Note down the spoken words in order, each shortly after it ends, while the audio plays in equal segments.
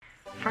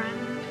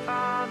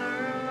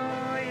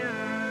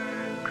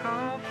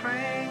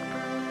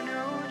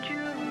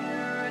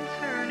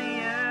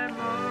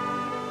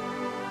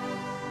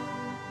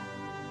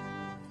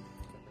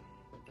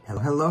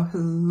Hello,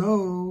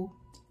 hello.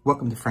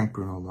 Welcome to Frank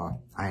Bruno Law.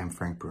 I am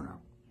Frank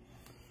Bruno.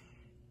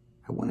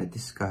 I want to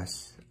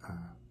discuss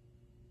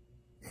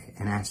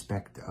an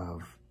aspect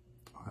of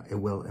a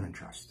will and a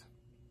trust.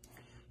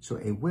 So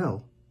a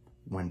will,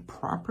 when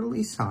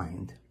properly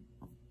signed,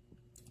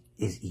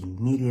 is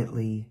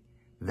immediately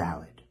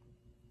valid.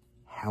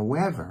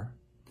 However,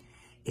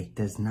 it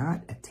does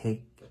not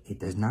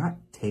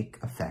take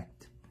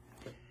effect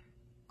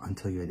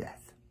until your death.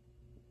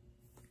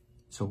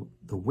 So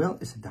the will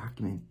is a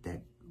document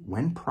that,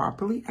 when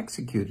properly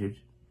executed,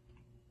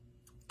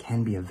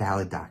 can be a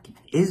valid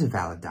document, is a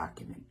valid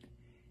document,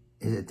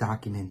 is a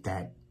document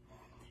that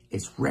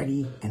is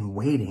ready and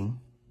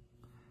waiting,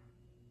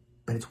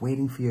 but it's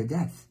waiting for your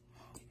death.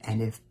 And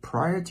if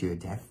prior to your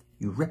death,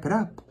 you rip it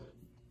up,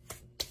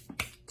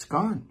 it's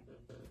gone.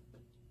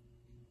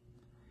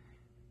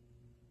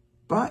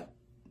 But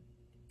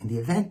in the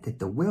event that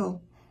the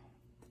will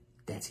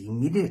that's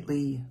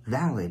immediately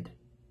valid,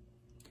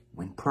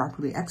 when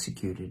properly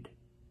executed,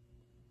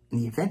 in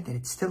the event that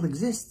it still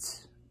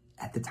exists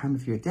at the time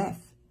of your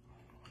death,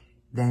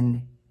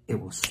 then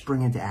it will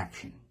spring into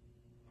action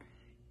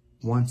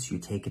once you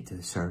take it to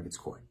the surrogate's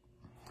court.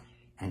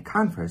 And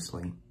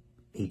conversely,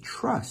 a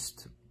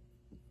trust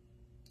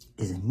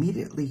is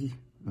immediately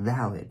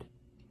valid.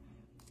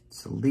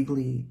 It's a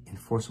legally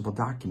enforceable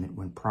document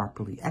when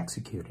properly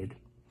executed,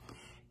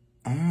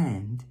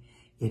 and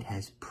it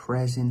has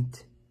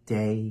present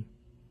day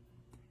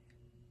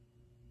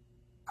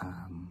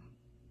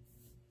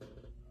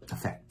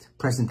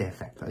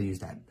effect. I'll use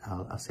that.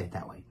 I'll say it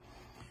that way.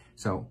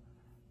 So,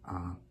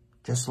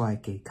 just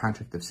like a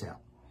contract of sale,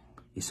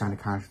 you sign a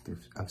contract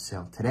of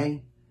sale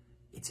today,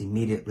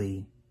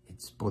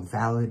 it's both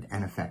valid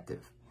and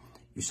effective.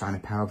 You sign a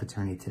power of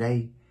attorney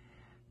today,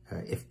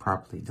 if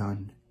properly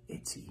done,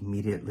 it's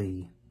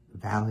immediately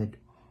valid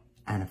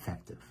and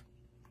effective.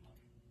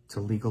 It's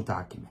a legal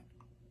document.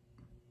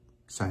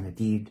 Sign a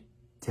deed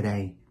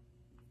today,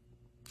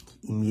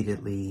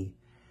 immediately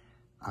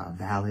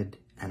valid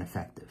and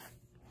effective.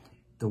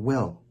 The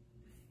will,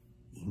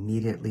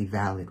 immediately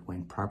valid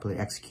when properly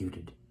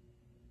executed.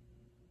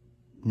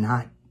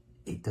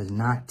 It does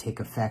not take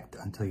effect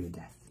until your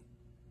death.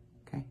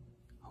 Okay?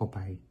 Hope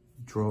I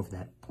drove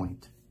that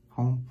point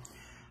home.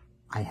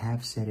 I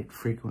have said it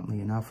frequently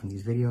enough in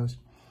these videos.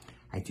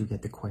 I do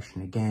get the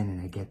question again, and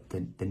I get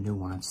the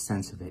nuanced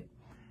sense of it.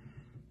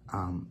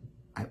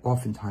 I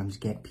oftentimes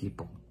get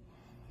people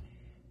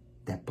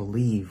that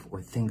believe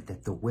or think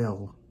that the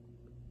will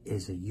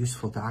is a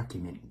useful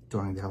document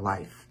during their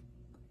life,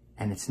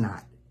 and it's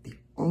not. The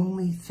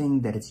only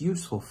thing that it's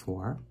useful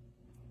for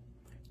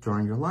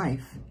during your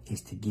life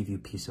is to give you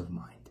peace of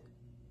mind.